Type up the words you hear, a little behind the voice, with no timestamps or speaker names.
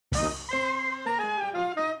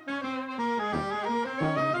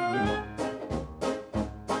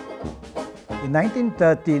In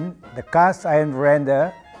 1913, the cast iron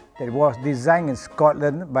veranda that was designed in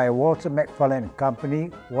Scotland by Walter McFarlane and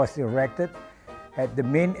Company was erected at the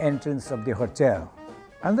main entrance of the hotel.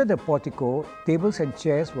 Under the portico, tables and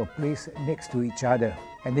chairs were placed next to each other,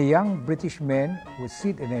 and the young British men would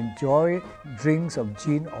sit and enjoy drinks of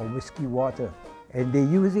gin or whiskey water. And they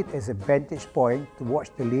used it as a vantage point to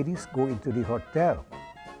watch the ladies go into the hotel.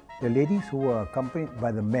 The ladies who were accompanied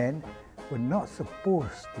by the men were not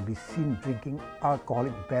supposed to be seen drinking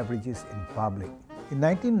alcoholic beverages in public. In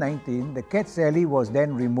 1919, the Cads Alley was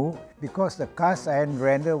then removed because the cast iron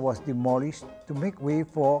veranda was demolished to make way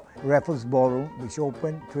for Raffles Ballroom, which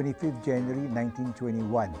opened 25th January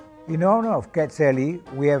 1921. In honor of Cads Alley,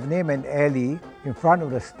 we have named an alley in front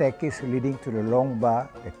of the staircase leading to the long bar,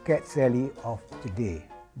 the Cads Alley of today.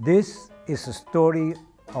 This is the story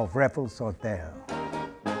of Raffles Hotel.